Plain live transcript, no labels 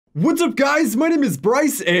What's up guys, my name is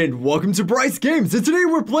Bryce and welcome to Bryce Games, and today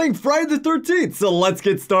we're playing Friday the 13th, so let's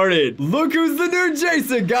get started. Look who's the new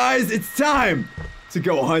Jason, guys. It's time to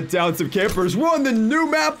go hunt down some campers. We're on the new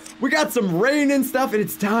map, we got some rain and stuff, and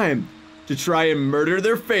it's time to try and murder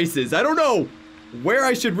their faces. I don't know where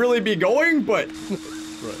I should really be going, but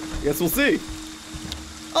I guess we'll see.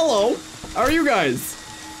 Hello, how are you guys?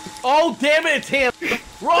 Oh damn it, it's him!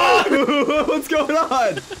 Run! What's going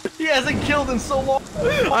on? He hasn't killed in so long.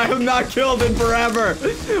 I have not killed in forever.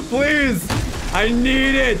 Please, I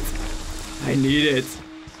need it. I need it.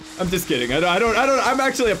 I'm just kidding. I'm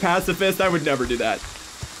actually a pacifist. I would never do that.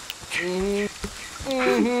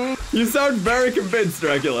 You sound very convinced,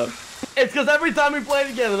 Dracula. It's because every time we play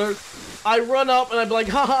together, I run up and I'm like,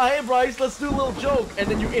 haha, hey Bryce, let's do a little joke, and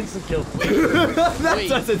then you instant kill. That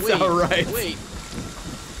doesn't sound right. Wait.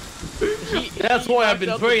 That's why I've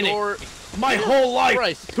been training my whole life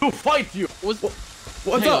Bryce. to fight you. What's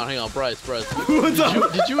hang up? Hang on, Bryce. What's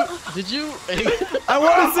up? Did you? I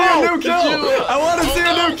want to see a new kill. I want to see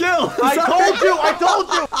a new kill. I told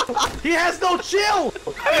you. He has no chill.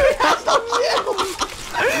 He has no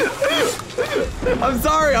chill. I'm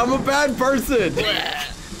sorry. I'm a bad person.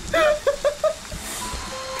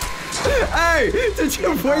 Hey, did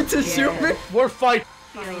you wait to shoot me? We're fighting.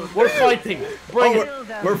 We're fighting. Bring it.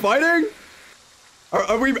 We're fighting?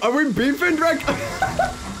 Are we beefing, Drake?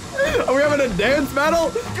 Are we having a dance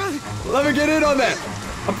battle? Let me get in on that.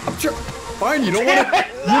 I'm sure. Fine, you don't want to.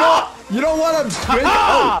 You don't want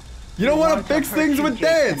to. You don't want to fix things with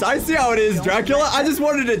dance. I see how it is, Dracula. I just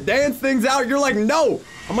wanted to dance things out. You're like, no.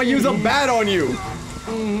 I'm gonna use a bat on you.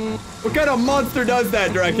 What kind of monster does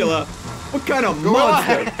that, Dracula? What kind of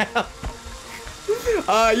monster?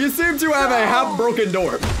 You seem to have a half-broken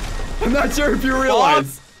door. I'm not sure if you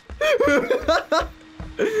realize.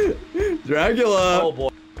 Dracula. Oh boy.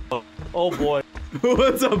 Oh boy.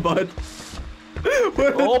 What's up, bud?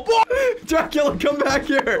 Oh boy. Dracula, come back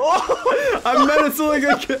here. Oh. I'm menacingly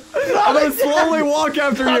gonna. I'm gonna slowly walk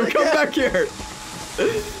after you. Come back here.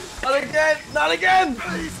 Not again. Not again.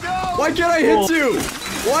 Please go. Why can't I hit you?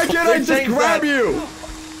 Why can't I just grab you?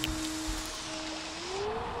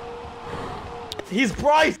 He's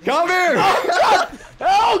Bryce! Come here!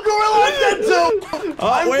 Oh, Gorilla, I'm dead too!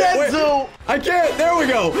 I'm dead too! I can't! There we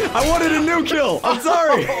go! I wanted a new kill! I'm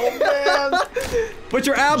sorry! Oh, man! But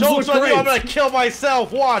your abs Joke's look on great! you, I'm gonna kill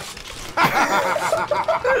myself, watch!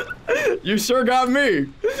 You sure got me!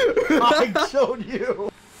 I showed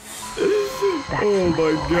you! Oh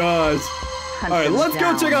my gosh! Alright, let's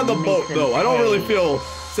go check out the boat, though. I don't really feel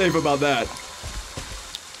safe about that.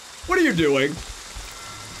 What are you doing?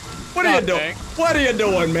 What are you doing? What are you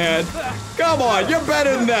doing, man? Come on, you're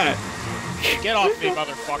better than that. Get off me,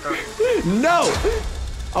 motherfucker. No!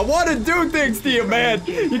 I want to do things to you, man.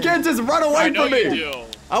 You can't just run away from me. You do.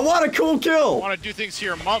 I want a cool kill. I want to do things to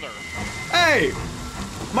your mother. Hey,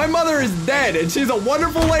 my mother is dead, and she's a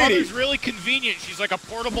wonderful lady. Mother's really convenient. She's like a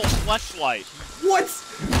portable fleshlight. What?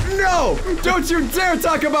 No! Don't you dare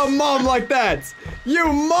talk about mom like that!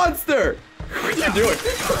 You monster! What are you doing?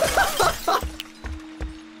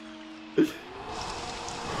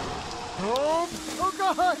 Oh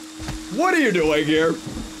god! What are you doing here?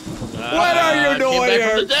 What are you doing here?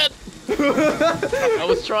 From the dead. I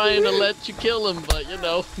was trying to let you kill him, but you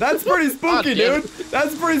know. That's pretty spooky, dude.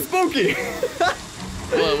 That's pretty spooky.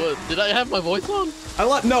 What? Did I have my voice on?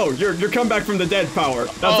 No, your comeback from the dead power.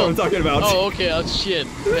 That's what I'm talking about. Oh, okay. Oh, shit,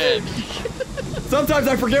 man. Sometimes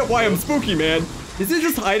I forget why I'm spooky, man. Is he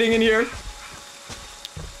just hiding in here?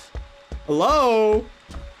 Hello?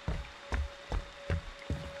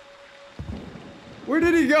 Where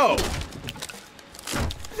did he go?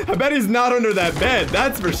 I bet he's not under that bed,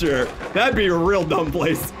 that's for sure. That'd be a real dumb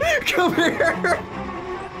place. Come here.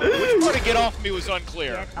 Which part to get off me was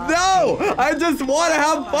unclear. No, I just want to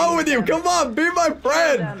have fun with you. Come on, be my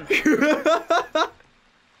friend.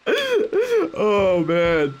 Oh,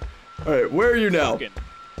 man. All right, where are you now? Do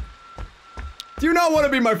you not want to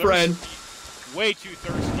be my friend? Way too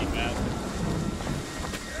thirsty, man.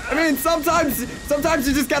 I mean, sometimes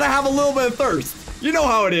you just gotta have a little bit of thirst. You know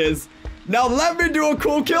how it is. Now let me do a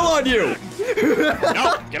cool kill on you.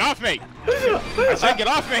 No, get off me. I said get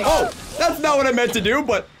off me. Oh, that's not what I meant to do,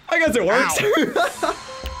 but I guess it works.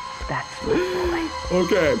 That's my boy.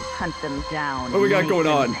 Okay. Hunt them down. What do we got going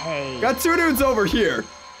on? Got two dudes over here.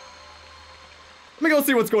 Let me go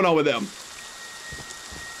see what's going on with them.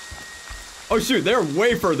 Oh shoot, they're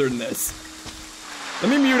way further than this.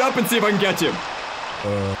 Let me mute up and see if I can catch him.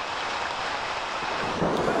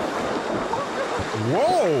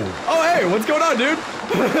 Whoa! Oh hey, what's going on, dude?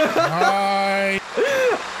 Hi.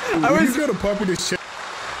 I was gonna puppy this shit.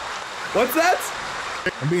 What's that?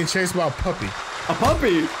 I'm being chased by a puppy. A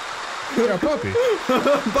puppy? Yeah, a puppy.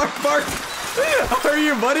 Bark, bark. How are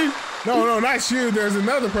you, buddy? No, not you. There's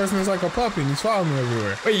another person that's like a puppy and he's following me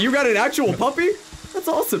everywhere. Wait, you got an actual puppy? That's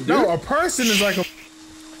awesome, dude. No, a person is like a...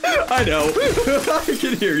 I know. I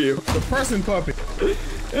can hear you. The person puppy.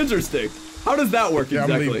 Interesting. How does that work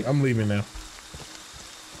exactly? I'm leaving now.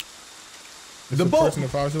 It's The a boat. person that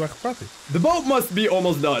follows you like a puppy. The boat must be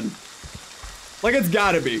almost done. Like it's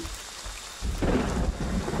gotta be.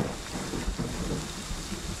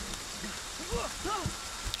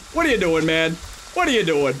 What are you doing, man? What are you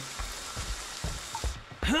doing?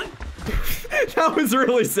 That was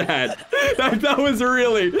really sad. That was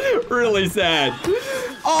really, really sad.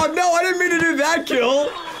 Oh no, I didn't mean to do that kill.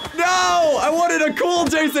 No, I wanted a cool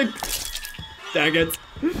Jason. Dang it.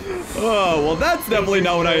 Oh, well that's definitely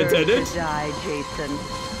not what I intended. Die, Jason.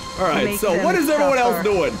 Alright, so what is everyone else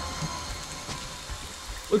doing?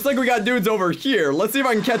 Looks like we got dudes over here. Let's see if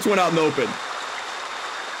I can catch one out in the open.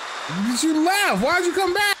 Did you laugh? Why'd you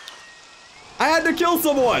come back? I had to kill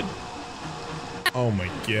someone. Oh my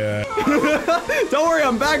god. Don't worry,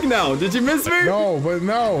 I'm back now. Did you miss me? No, but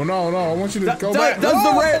no. I want you to go back. Does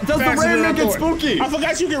the rain make it spooky? I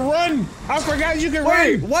forgot you can run.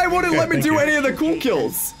 Wait, why won't it let me do any of the cool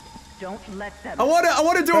kills? Don't let them. I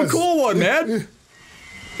wanna do a cool one, man.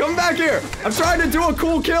 Come back here. I'm trying to do a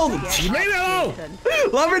cool kill. Leave me alone.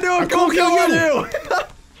 Let me do a cool kill on you.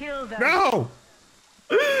 Kill them. No.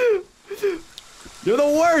 You're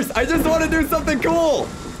the worst. I just want to do something cool.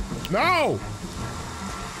 No.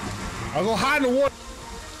 I'll go hide in the water.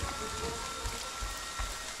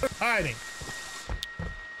 Hiding.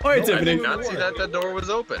 Oh, hey, I Tiffany. did not see that the door was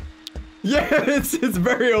open. Yeah, it's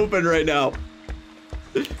very open right now.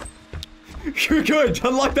 You're good.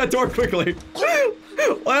 Unlock that door quickly.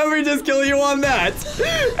 Let me just kill you on that.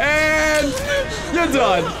 And you're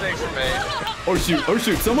done. Mistakes were made. Oh shoot, oh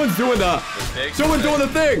shoot. Someone's doing the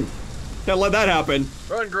thing. Can't let that happen.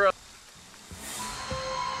 Run, girl.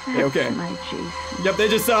 Okay, okay. My Jason. Yep, they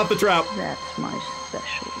just set off the trap. That's my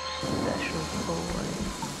special boy.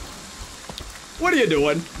 What are you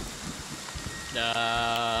doing?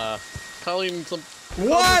 Calling some.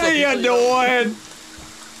 What are you doing?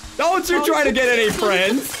 Don't you try to get any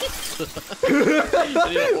friends. I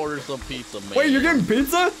need to order some pizza, man. Wait, you're getting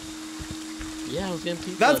pizza? Yeah, I was getting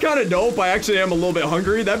pizza. That's kind of dope. I actually am a little bit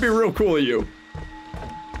hungry. That'd be real cool of you.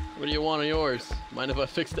 What do you want on yours? Mind if I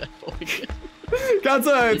fix that for you? Got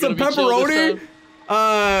some pepperoni.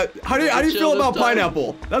 How do you feel about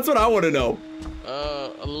pineapple? That's what I want to know.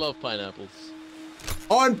 I love pineapples.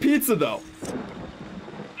 On pizza though.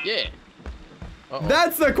 Yeah.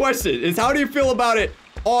 That's the question. Is how do you feel about it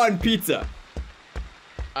on pizza?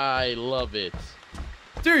 I love it.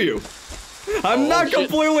 Do you? I'm not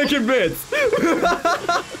completely convinced.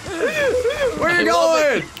 Where you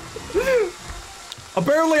going?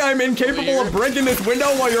 Apparently I'm incapable of breaking this window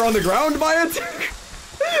while you're on the ground by it.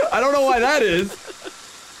 I don't know why that is.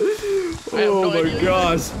 Oh my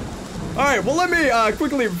gosh. Alright, well let me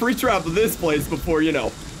quickly retrap this place before, you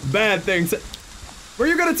know, bad things. Were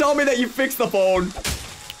you gonna tell me that you fixed the phone?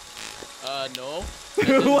 No. I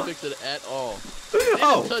didn't fix it at all. I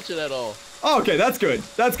didn't touch it at all. Oh, okay, that's good.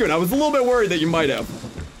 That's good. I was a little bit worried that you might have.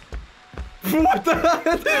 What the heck?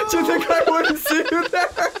 Do you think I wouldn't see you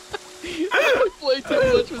there? I play too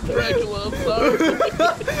much with Dracula, I'm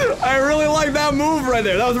sorry. I really like that move right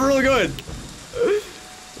there. That was really good.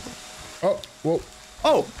 Oh, whoa.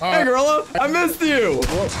 Oh, hey, Gorilla. I missed you.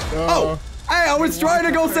 Oh, hey, I was trying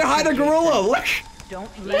to go say hi to Gorilla. Look. Don't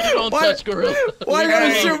touch Gorilla. Why you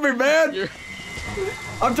gotta shoot me, man?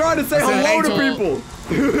 I'm trying to say hello to people.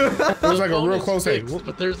 It was like a real close hit.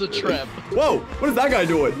 But there's a trap. Whoa, what is that guy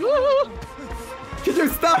doing? Could you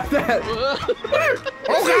stop that?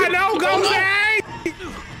 Oh God, no, go say!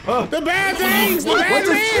 The bad things! The bad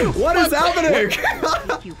things! What is happening?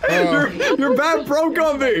 Your bat broke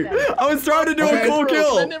on me. I was trying to do a cool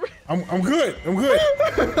kill. I'm good. I'm good.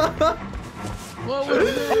 What was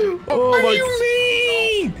it? What do you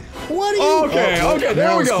mean? What do you Okay, okay,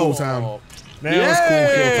 there we go. Cool time. Now it's cool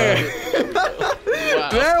kill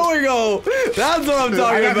time. There we go. That's what I'm talking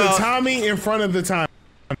about. I got the Tommy in front of the Tommy.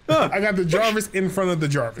 I got the Jarvis in front of the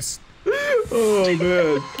Jarvis. Oh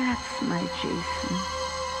man. That's my Jason.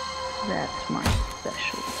 That's my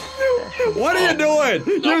special. What are you doing?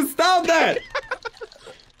 You stop that.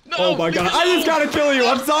 No, oh my god, I just gotta kill you.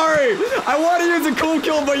 I'm sorry. I want to use a cool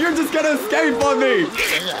kill, but you're just gonna escape on me.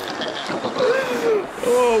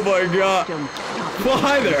 Oh my god. Well,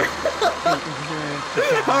 hi there.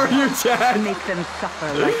 How are you, Chad? Make them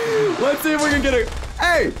suffer like you. Let's see if we can get a...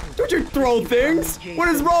 Hey, don't you throw things? What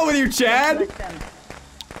is wrong with you, Chad?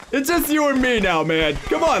 It's just you and me now, man.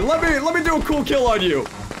 Come on, let me do a cool kill on you.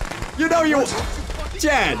 You know you,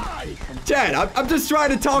 Chad, I'm just trying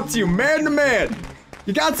to talk to you, man to man.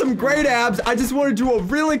 You got some great abs. I just want to do a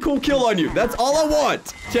really cool kill on you. That's all I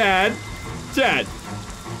want. Chad,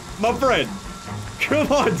 my friend.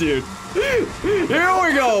 Come on, dude. Here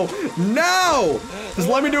we go. Now, just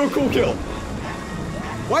let me do a cool kill.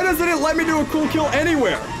 Why doesn't it let me do a cool kill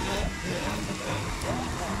anywhere?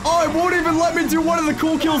 Oh, it won't even let me do one of the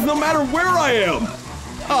cool kills no matter where I am.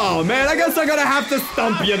 Oh, man, I guess I'm gonna have to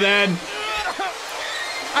stump you then.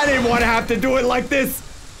 I didn't want to have to do it like this,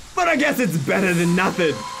 but I guess it's better than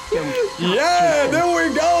nothing. Yeah, there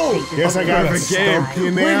we go. Guess I got a stump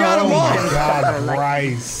you now. We got him all. Oh my God,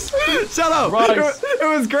 Bryce. Shut up. Bryce.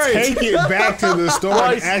 It was great. Take it back to the store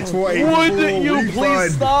and ask for a would full you refund.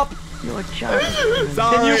 please stop? Your job.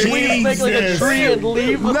 Sorry. Can you please make like a Jesus. tree and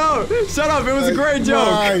leave? No, shut up. It was a great joke.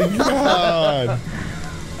 My God.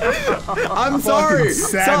 I'm sorry.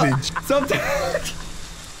 savage. Sometimes.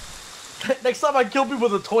 Next time I kill people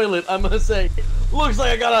with a toilet, I'm gonna say, looks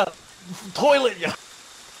like I got a toilet ya.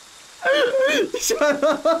 Shut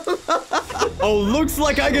up. Oh, looks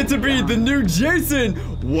like I get to be the new Jason.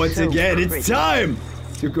 Once again, it's time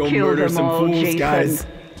to go Kill murder them some all, fools, Jason. guys.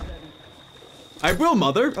 I will,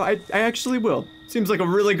 Mother. I actually will. Seems like a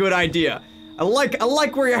really good idea. I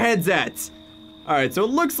like where your head's at. All right, so it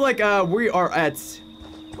looks like we are at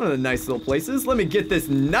one of the nice little places. Let me get this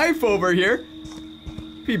knife over here.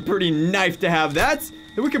 Be pretty nice to have that.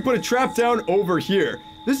 Then we can put a trap down over here.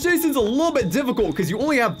 This Jason's a little bit difficult because you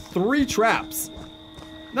only have 3 traps.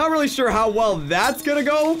 Not really sure how well that's gonna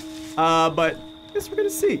go, but I guess we're gonna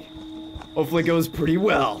see. Hopefully it goes pretty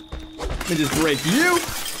well. Let me just break you.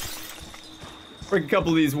 Break a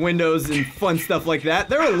couple of these windows and fun stuff like that.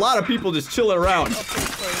 There are a lot of people just chilling around.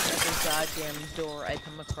 Every goddamn door I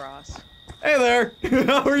come across. Hey there,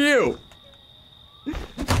 how are you?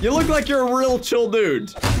 You look like you're a real chill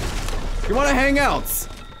dude. You wanna hang out?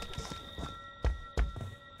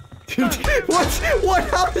 What?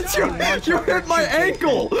 How did you hit my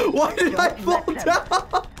ankle? Why did I fall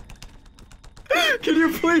down? Can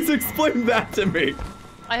you please explain that to me?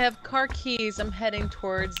 I have car keys. I'm heading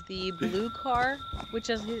towards the blue car, which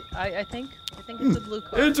is, I think it's the blue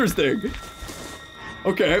car. Interesting.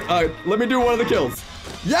 Okay, let me do one of the kills.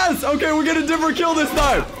 Yes, okay, we get a different kill this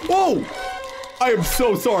time. Whoa! I am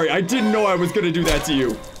so sorry. I didn't know I was gonna do that to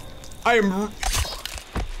you.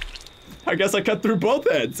 I guess I cut through both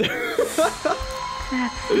heads. Alright,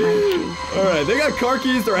 they got car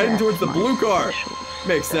keys. They're heading towards the blue car.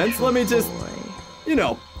 Makes sense. Let me just, you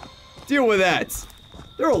know, deal with that.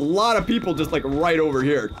 There are a lot of people just like right over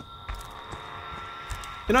here.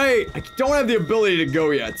 And I don't have the ability to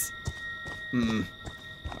go yet.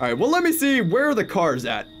 Alright, well let me see where are the cars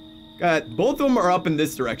at. Got both of them are up in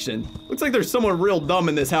this direction. Looks like there's someone real dumb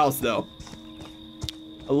in this house though.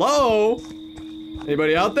 Hello?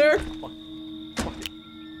 Anybody out there?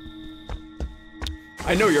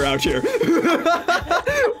 I know you're out here.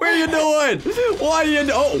 What are you doing? Why are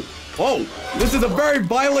you Oh, this is a very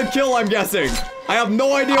violent kill, I'm guessing. I have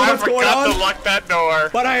no idea what's going on. I forgot to lock that door.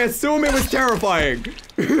 But I assume it was terrifying.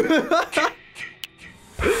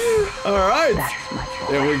 Alright.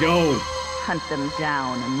 There we go. Hunt them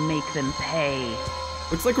down and make them pay.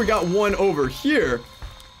 Looks like we got one over here.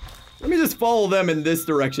 Let me just follow them in this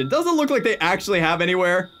direction. Doesn't look like they actually have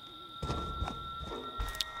anywhere.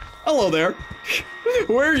 Hello there.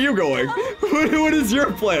 Where are you going? What is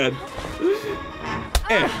your plan?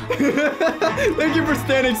 Thank you for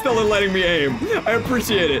standing still and letting me aim. I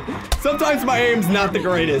appreciate it. Sometimes my aim's not the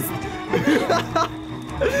greatest.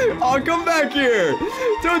 Oh, come back here.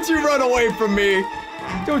 Don't you run away from me.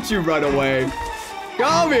 Don't you run away.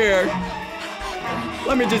 Come here.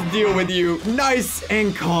 Let me just deal with you nice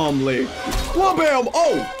and calmly. Wha-bam!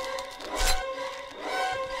 Oh!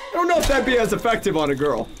 I don't know if that'd be as effective on a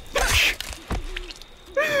girl.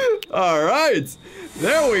 Alright.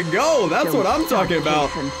 There we go. That's what I'm talking about.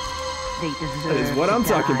 That is what I'm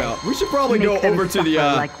talking about. We should probably go over to the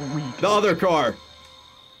other car.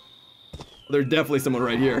 There's definitely someone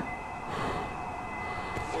right here.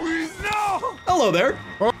 No! Hello there.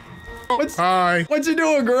 Hi. What you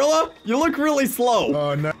doing, gorilla? You look really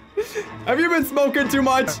slow. No. Have you been smoking too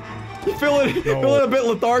much? You feeling a bit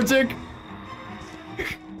lethargic?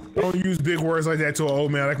 Don't use big words like that to an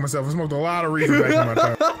old man like myself. I smoked a lot of reefer back in my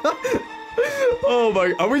time. Oh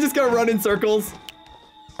my, are we just gonna run in circles?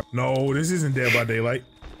 No, this isn't Dead by Daylight.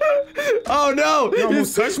 Oh no! You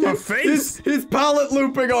almost touched my face. He's pallet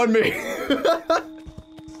looping on me.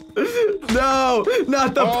 No,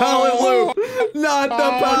 not the pallet loop. Not the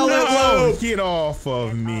pallet loop. Get off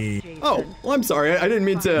of me. Oh, well, I'm sorry. I didn't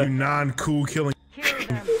mean You to. non-cool killing.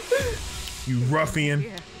 You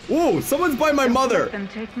ruffian. Whoa, someone's by my mother. Let them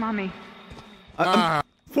take mommy.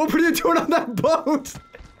 What were you doing on that boat?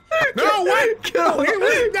 No, what? Get off, It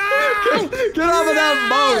was, no! get off of that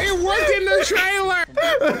boat. It worked in the trailer.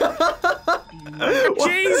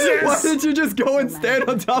 Jesus! Why didn't you just go and stand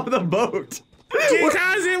on top of the boat?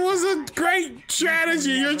 Because it was a great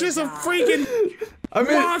strategy. You're just a freaking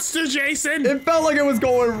monster, Jason. It felt like it was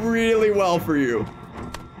going really well for you.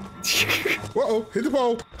 Uh-oh, hit the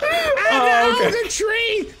pole. Oh, okay. The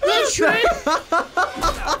tree! The tree!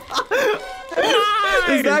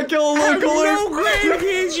 Does that kill a little cooler? No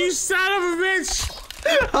grandkids, you son of a bitch!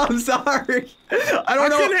 I'm sorry. I don't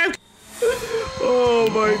know. couldn't have. Oh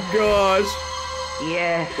my gosh.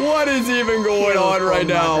 Yes. What is even going Kill on for right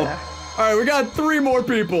now? mother. Alright, we got 3 more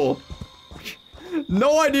people.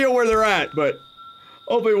 No idea where they're at, but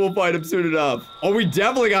hopefully we'll find them soon enough. Oh, we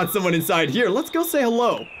definitely got someone inside here. Let's go say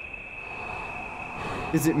hello.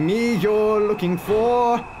 Is it me you're looking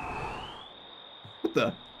for? What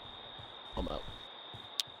the? I'm out.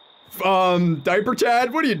 Diaper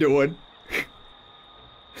Chad, what are you doing?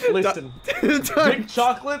 Listen, Dick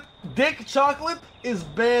Chocolate is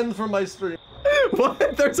banned from my stream.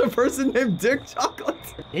 What? There's a person named Dick Chocolate?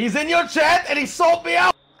 He's in your chat and he sold me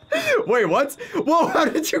out. Wait, what? Whoa, how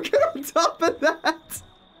did you get on top of that?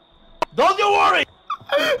 Don't you worry.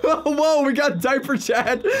 Whoa, we got Diaper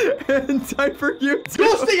Chad and Diaper YouTube.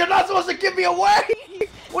 Goosey, you're not supposed to give me away.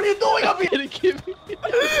 What are you doing up here? Give me.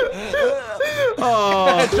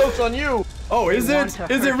 Joke's on you. Oh, is it?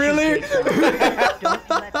 Is it really? Don't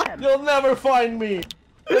let them. You'll never find me.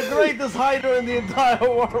 The greatest hider in the entire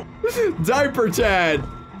world. Diaper Chad.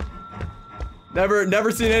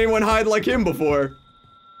 Never seen anyone hide like him before.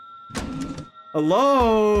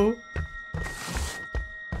 Hello?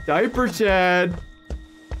 Diaper Chad.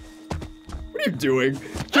 What are you doing?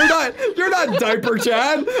 You're not Diaper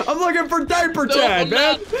Chad. I'm looking for Diaper Chad,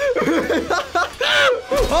 man.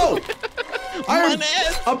 Oh!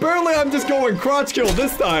 Apparently I'm just going crotch kill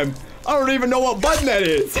this time. I don't even know what button that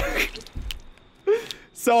is.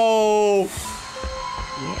 So...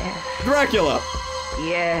 Yes. Dracula.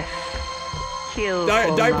 Yes. Kill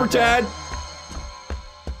for Diaper mother. Chad.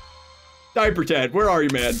 Diaper Chad, where are you,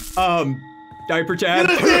 man? Diaper Chad.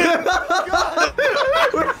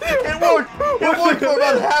 It worked. It worked for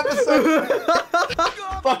about half a second.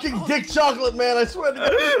 Fucking Dick Chocolate, man. I swear to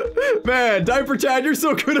God. Man, Diaper Chad, you're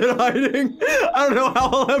so good at hiding. I don't know how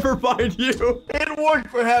I'll ever find you. It worked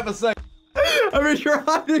for half a second. I mean, your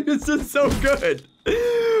hiding is just so good.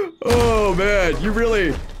 Oh, man. You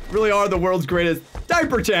really are the world's greatest.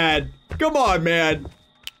 Diaper Chad. Come on, man.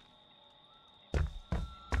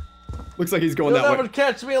 Looks like he's going You'll that never way.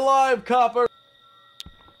 catch me alive, copper.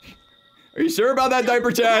 Are you sure about that,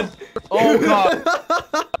 Diaper Chad? Oh, God.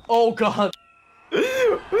 Oh, God.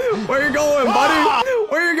 Where you going, buddy?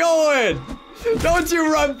 Where you going? Don't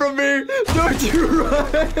you run from me. Don't you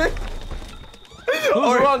run.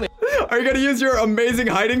 Who's running? Are you gonna use your amazing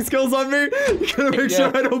hiding skills on me? You gonna make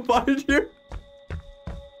sure I don't find you?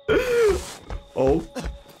 Oh.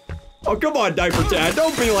 Oh, come on, Diaper Chad.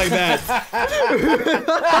 Don't be like that.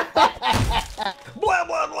 Blah,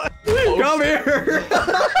 blah, blah. Come here.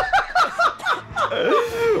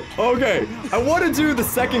 Okay, I want to do the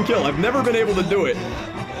second kill. I've never been able to do it.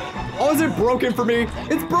 Oh, is it broken for me?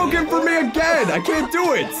 It's broken for me again. I can't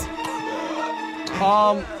do it.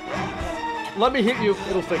 Let me hit you.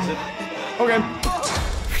 It'll fix it. Okay.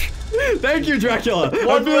 Thank you, Dracula.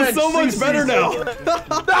 One I feel red so much CC. better now.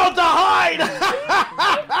 Down to hide!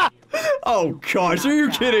 Oh gosh, are you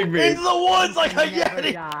kidding me? Into the woods like a Never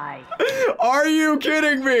yeti! die. Are you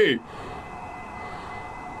kidding me?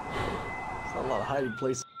 It's not a lot of hiding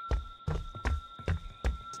places.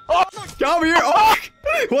 Come here. Oh.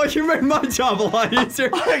 Well, you made my job a lot easier.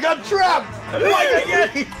 I got trapped like a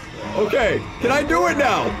yeti! Okay, can I do it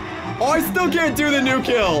now? Oh, I still can't do the new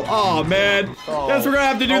kill. Oh, man. Guess we're gonna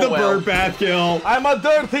have to do the bird bath kill. I'm a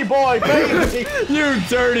dirty boy, baby! You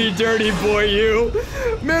dirty, dirty boy, you.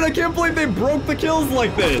 Man, I can't believe they broke the kills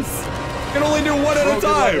like this. You can only do one at a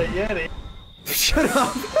time. Like a yeti. Shut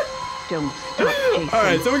up. Don't stop, Jason. All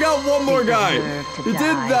right, so we got one more guy. He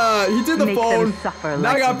did the Make phone. them suffer Now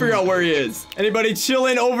I like gotta figure out me. where he is. Anybody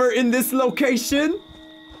chilling over in this location?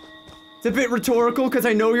 It's a bit rhetorical because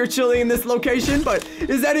I know you're chilling in this location, but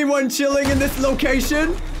is anyone chilling in this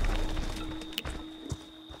location?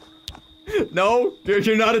 No?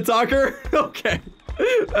 You're not a talker? Okay,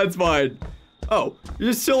 that's fine. Oh,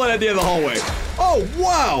 you're just chilling at the end of the hallway. Oh,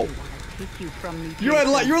 wow! take you from me. You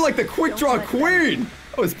were like the quick draw queen.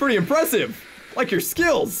 That was pretty impressive. Like your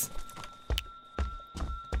skills.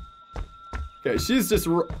 Okay, she's just.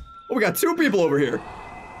 Oh, we got 2 people over here.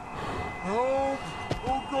 Oh,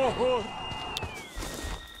 God.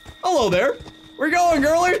 Hello there. Where you going,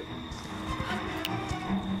 girlie?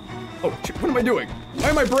 Oh, what am I doing? Why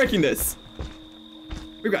am I breaking this?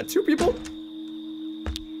 We've got 2 people?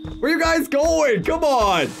 Where you guys going? Come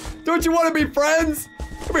on. Don't you want to be friends?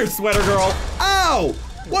 Come here, sweater girl. Ow!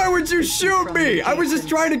 Why would you shoot me? I was just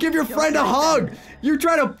trying to give your friend a hug. You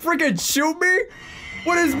trying to freaking shoot me?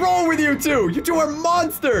 What is wrong with you two? You two are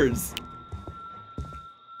monsters.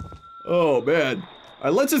 Oh, man. All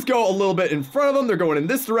right, let's just go a little bit in front of them. They're going in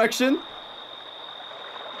this direction.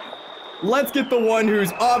 Let's get the one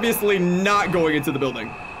who's obviously not going into the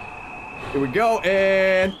building. Here we go,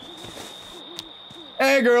 and...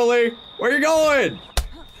 Hey, girlie, where you going?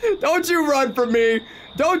 Don't you run from me.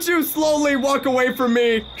 Don't you slowly walk away from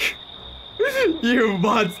me. You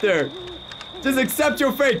monster. Just accept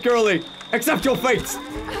your fate, girlie. Accept your fate.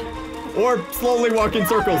 Or slowly walk in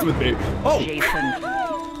circles with me. Oh.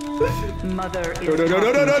 Jason. Mother is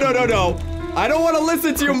No. I don't want to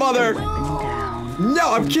listen to you, mother.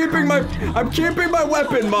 No, I'm keeping my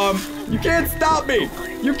weapon, Mom. You can't stop me.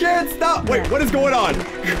 You can't stop. Wait, what is going on?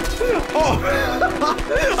 Oh,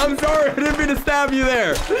 I'm sorry. I didn't mean to stab you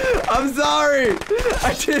there. I'm sorry.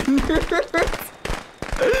 I didn't.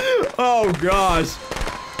 Oh gosh.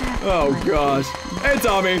 Oh gosh. Hey,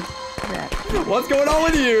 Tommy. What's going on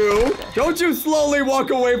with you? Don't you slowly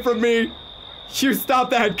walk away from me. You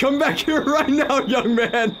stop that. Come back here right now, young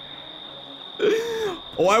man.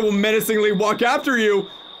 Oh, I will menacingly walk after you.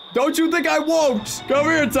 Don't you think I won't? Come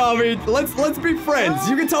here, Tommy. Let's be friends.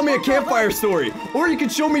 You can tell me a campfire story, or you can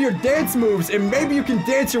show me your dance moves, and maybe you can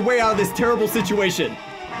dance your way out of this terrible situation.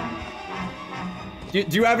 Do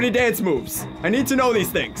you have any dance moves? I need to know these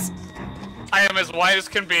things. I am as white as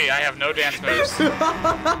can be. I have no dance moves.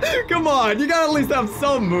 Come on, you gotta at least have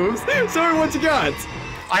some moves. Show me what you got.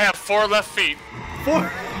 I have 4 left feet.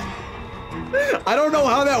 4? I don't know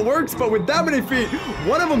how that works, but with that many feet,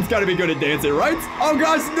 one of them's gotta be good at dancing, right? Oh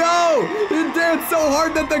gosh, no! He danced so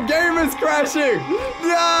hard that the game is crashing!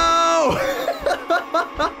 No!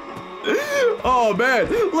 Oh man,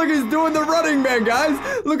 look, he's doing the running man, guys!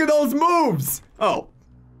 Look at those moves! Oh.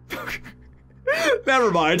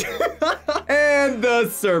 Never mind. And the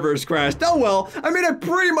servers crashed. Oh well, I mean, I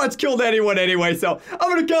pretty much killed anyone anyway, so I'm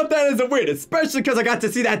gonna count that as a win, especially because I got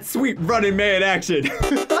to see that sweet running man action.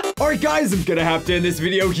 Alright guys, I'm gonna have to end this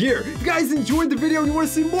video here. If you guys enjoyed the video and you want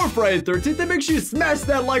to see more Friday the 13th, then make sure you smash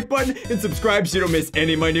that like button and subscribe so you don't miss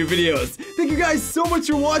any of my new videos. Thank you guys so much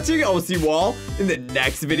for watching. I will see you all in the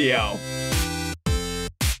next video.